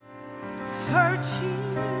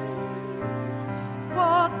searching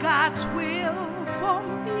for God's will for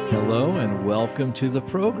me. Hello and welcome to the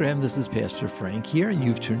program. This is Pastor Frank here, and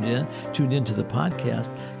you've tuned into the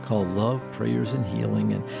podcast called Love, Prayers, and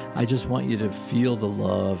Healing. And I just want you to feel the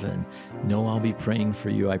love and know I'll be praying for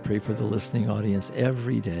you. I pray for the listening audience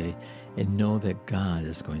every day, and know that God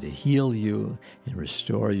is going to heal you and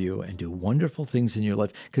restore you and do wonderful things in your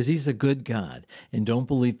life because He's a good God. And don't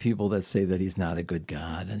believe people that say that He's not a good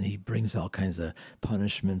God and He brings all kinds of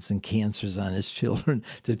punishments and cancers on His children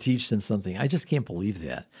to teach them something. I just can't believe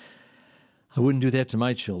that. I wouldn't do that to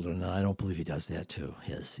my children, and I don't believe He does that to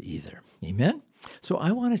His either. Amen? So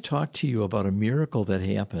I want to talk to you about a miracle that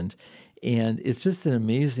happened, and it's just an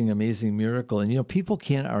amazing, amazing miracle. And, you know, people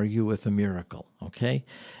can't argue with a miracle, okay?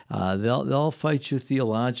 They'll fight you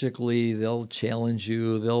theologically. They'll challenge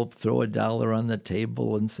you. They'll throw $1 on the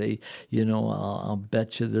table and say, you know, I'll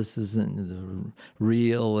bet you this isn't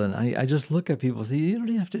real. And I just look at people and say, you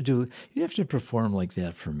don't have to perform like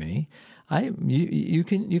that for me. You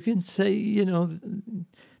can say, you know,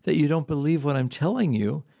 that you don't believe what I'm telling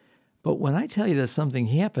you, but when I tell you that something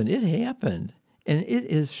happened, it happened. And it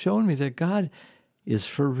has shown me that God is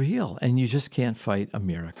for real, and you just can't fight a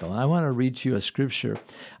miracle. And I want to read to you a scripture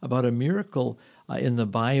about a miracle in the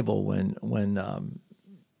Bible when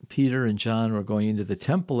Peter and John were going into the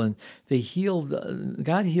temple, and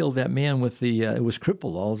God healed that man with it was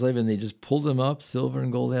crippled all his life, and they just pulled him up. Silver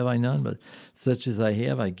and gold have I none, but such as I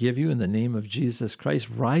have, I give you in the name of Jesus Christ.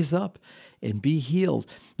 Rise up and be healed.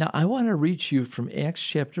 Now, I want to read to you from Acts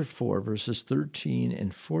chapter 4, verses 13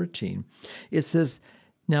 and 14. It says,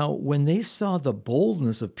 "Now, when they saw the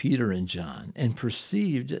boldness of Peter and John and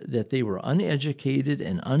perceived that they were uneducated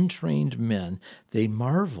and untrained men, they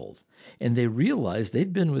marveled. And they realized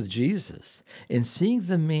they'd been with Jesus. And seeing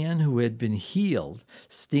the man who had been healed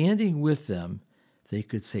standing with them, they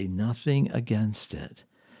could say nothing against it."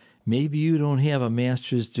 Maybe you don't have a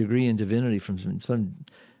master's degree in divinity from some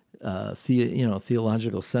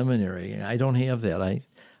theological seminary. I don't have that.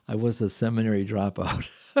 I was a seminary dropout.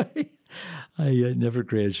 I never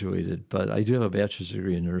graduated, but I do have a bachelor's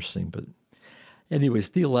degree in nursing. But anyways,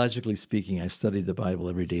 theologically speaking, I've studied the Bible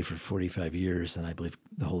every day for 45 years, and I believe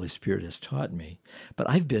the Holy Spirit has taught me. But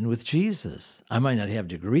I've been with Jesus. I might not have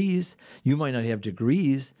degrees. You might not have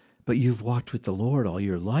degrees, but you've walked with the Lord all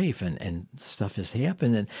your life, and stuff has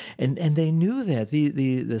happened. And they knew that.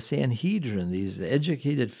 The Sanhedrin, these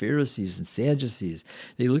educated Pharisees and Sadducees,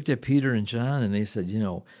 they looked at Peter and John, and they said, you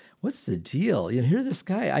know, what's the deal? You know, here this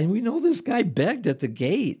guy, we know this guy begged at the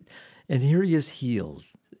gate, and here he is healed.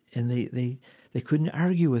 And they couldn't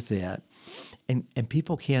argue with that. And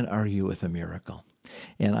people can't argue with a miracle.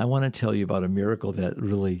 And I want to tell you about a miracle that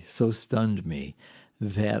really so stunned me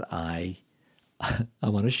that I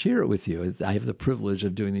want to share it with you. I have the privilege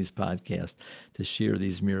of doing these podcasts to share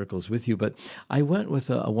these miracles with you. But I went with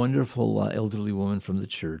a wonderful elderly woman from the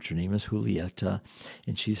church. Her name is Julieta,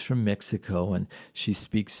 and she's from Mexico, and she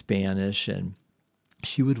speaks Spanish, and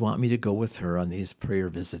she would want me to go with her on these prayer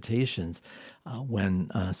visitations when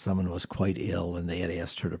someone was quite ill and they had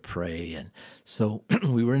asked her to pray. And so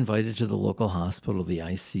we were invited to the local hospital, the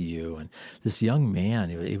ICU, and this young man,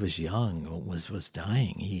 he was young, was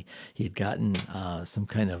dying. He had gotten some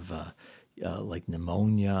kind of like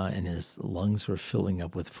pneumonia, and his lungs were filling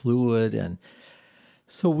up with fluid. And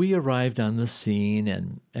so we arrived on the scene,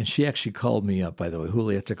 and she actually called me up, by the way.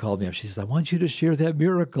 Julieta called me up. She said, I want you to share that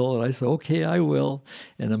miracle. And I said, okay, I will.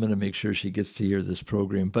 And I'm going to make sure she gets to hear this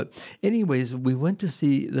program. But anyways, we went to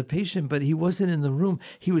see the patient, but he wasn't in the room.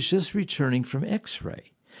 He was just returning from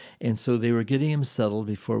X-ray. And so they were getting him settled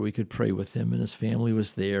before we could pray with him, and his family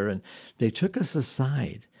was there. And they took us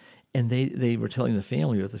aside. And they were telling the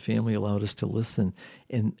family, but the family allowed us to listen,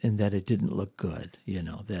 and that it didn't look good, you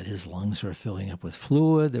know, that his lungs were filling up with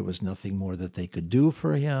fluid. There was nothing more that they could do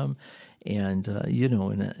for him. And, you know,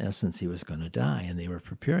 in essence, he was going to die, and they were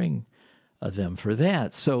preparing them for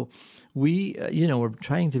that. So we, were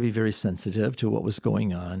trying to be very sensitive to what was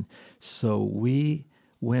going on. So we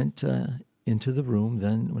went into the room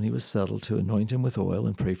then when he was settled to anoint him with oil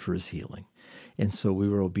and pray for his healing. And so we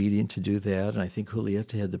were obedient to do that. And I think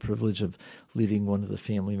Julieta had the privilege of leading one of the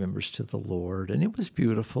family members to the Lord. And it was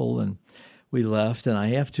beautiful. And we left. And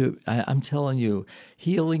I'm telling you,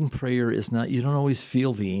 healing prayer is not, you don't always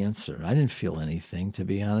feel the answer. I didn't feel anything, to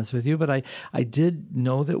be honest with you. But I did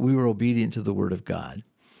know that we were obedient to the word of God.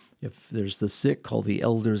 If there's the sick, call the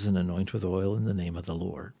elders and anoint with oil in the name of the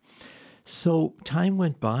Lord. So time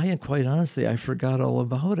went by, and quite honestly, I forgot all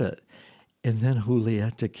about it. And then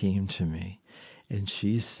Julieta came to me, and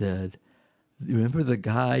she said, remember the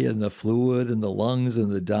guy and the fluid and the lungs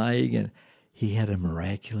and the dying? And he had a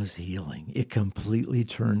miraculous healing. It completely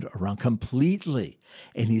turned around, completely.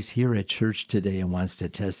 And he's here at church today and wants to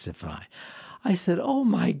testify. I said, oh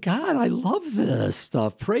my God, I love this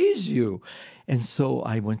stuff. Praise you. And so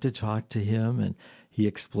I went to talk to him, and he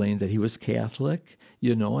explained that he was Catholic,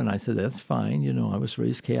 and I said, that's fine. I was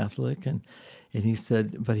raised Catholic. And he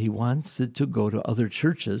said, but he wants it to go to other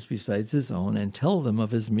churches besides his own and tell them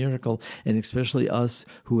of his miracle, and especially us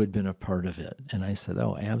who had been a part of it. And I said,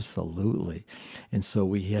 oh, absolutely. And so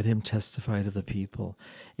we had him testify to the people.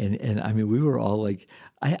 And I mean, we were all like,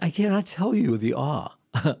 I cannot tell you the awe.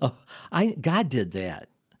 God did that.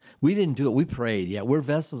 We didn't do it. We prayed. Yeah, we're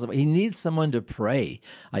vessels. He needs someone to pray.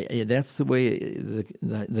 That's the way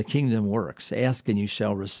the kingdom works. Ask and you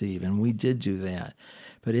shall receive. And we did do that.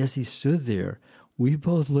 But as he stood there, we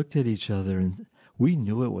both looked at each other and we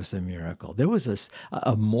knew it was a miracle. There was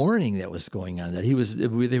a mourning that was going on, that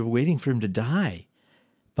they were waiting for him to die.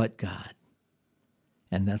 But God.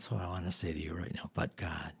 And that's what I want to say to you right now. But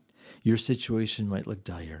God. Your situation might look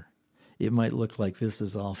dire. It might look like this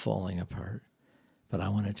is all falling apart. But I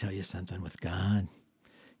want to tell you something. With God,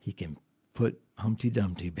 he can put Humpty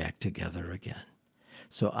Dumpty back together again.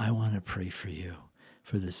 So I want to pray for you,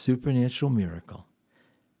 for the supernatural miracle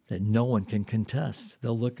that no one can contest.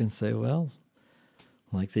 They'll look and say, well,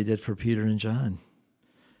 like they did for Peter and John,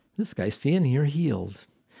 this guy's standing here healed.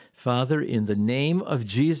 Father, in the name of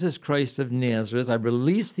Jesus Christ of Nazareth, I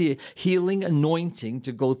release the healing anointing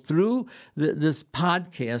to go through this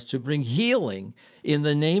podcast to bring healing in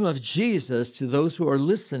the name of Jesus to those who are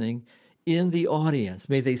listening in the audience.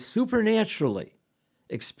 May they supernaturally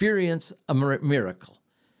experience a miracle.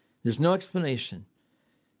 There's no explanation.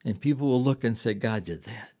 And people will look and say, God did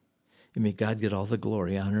that. And may God get all the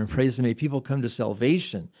glory, honor, and praise. And may people come to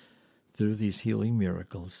salvation through these healing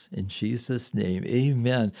miracles. In Jesus' name,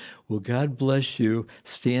 amen. Well, God bless you.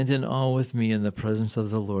 Stand in awe with me in the presence of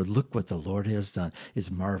the Lord. Look what the Lord has done.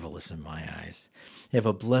 It's marvelous in my eyes. Have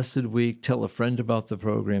a blessed week. Tell a friend about the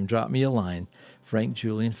program. Drop me a line,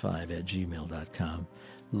 frankjulian5@gmail.com.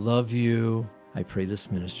 Love you. I pray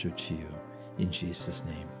this minister to you in Jesus'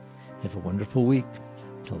 name. Have a wonderful week.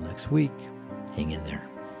 Till next week, hang in there.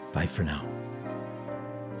 Bye for now.